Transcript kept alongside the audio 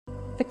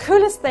The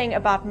coolest thing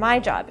about my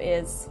job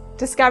is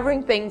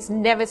discovering things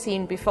never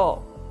seen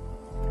before.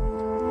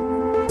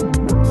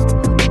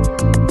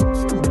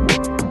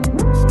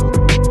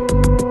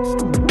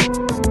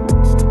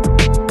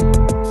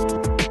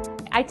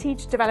 I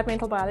teach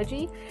developmental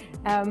biology,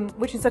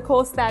 which is a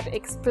course that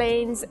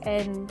explains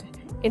and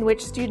in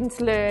which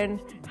students learn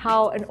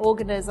how an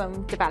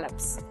organism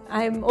develops.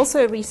 I'm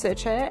also a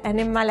researcher, and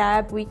in my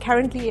lab we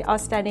currently are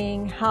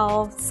studying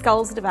how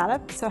skulls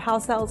develop, so how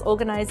cells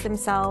organize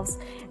themselves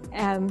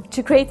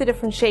to create the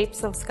different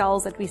shapes of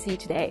skulls that we see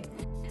today.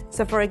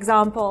 So for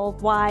example,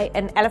 why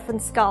an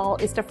elephant skull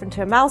is different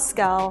to a mouse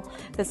skull,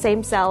 the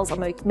same cells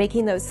are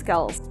making those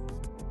skulls.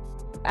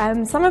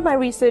 Some of my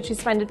research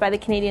is funded by the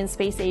Canadian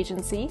Space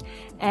Agency,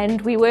 and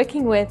we're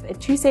working with a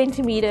 2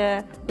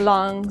 centimeter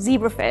long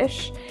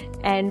zebrafish,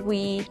 and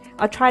we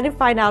are trying to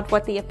find out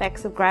what the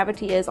effects of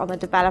gravity is on the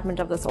development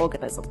of this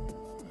organism.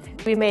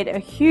 We made a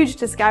huge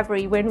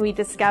discovery when we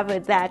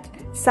discovered that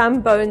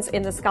some bones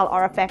in the skull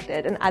are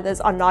affected and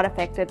others are not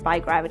affected by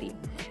gravity.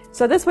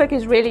 So this work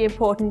is really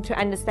important to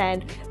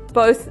understand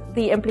both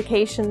the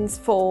implications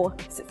for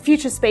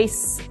future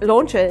space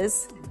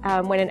launches.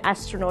 When an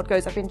astronaut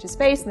goes up into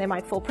space and they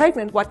might fall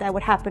pregnant, what that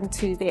would happen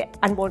to their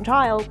unborn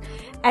child,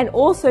 and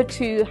also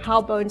to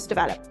how bones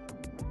develop.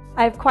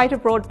 I have quite a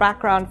broad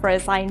background for a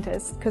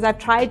scientist because I've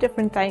tried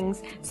different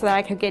things so that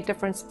I could get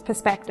different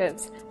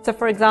perspectives. So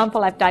for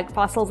example, I've dug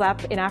fossils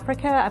up in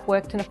Africa, I've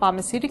worked in a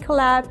pharmaceutical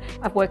lab,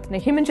 I've worked in a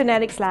human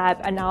genetics lab,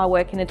 and now I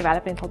work in a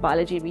developmental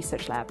biology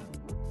research lab.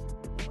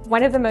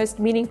 One of the most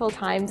meaningful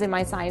times in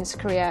my science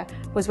career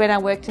was when I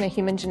worked in a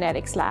human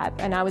genetics lab,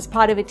 and I was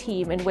part of a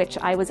team in which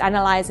I was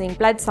analyzing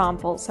blood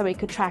samples so we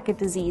could track a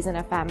disease in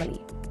a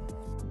family.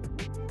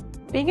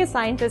 Being a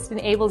scientist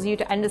enables you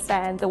to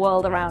understand the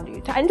world around you,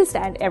 to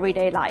understand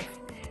everyday life.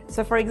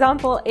 So for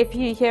example, if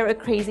you hear a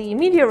crazy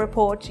media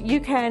report,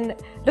 you can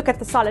look at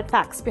the solid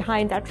facts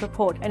behind that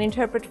report and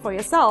interpret for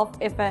yourself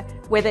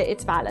whether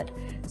it's valid.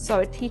 So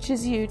it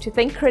teaches you to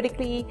think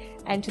critically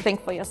and to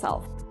think for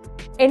yourself.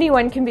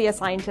 Anyone can be a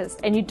scientist,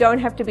 and you don't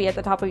have to be at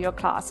the top of your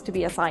class to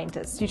be a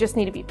scientist. You just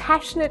need to be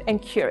passionate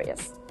and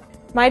curious.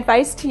 My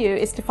advice to you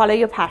is to follow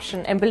your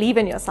passion and believe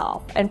in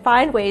yourself and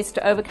find ways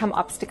to overcome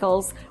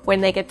obstacles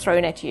when they get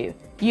thrown at you.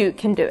 You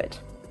can do it.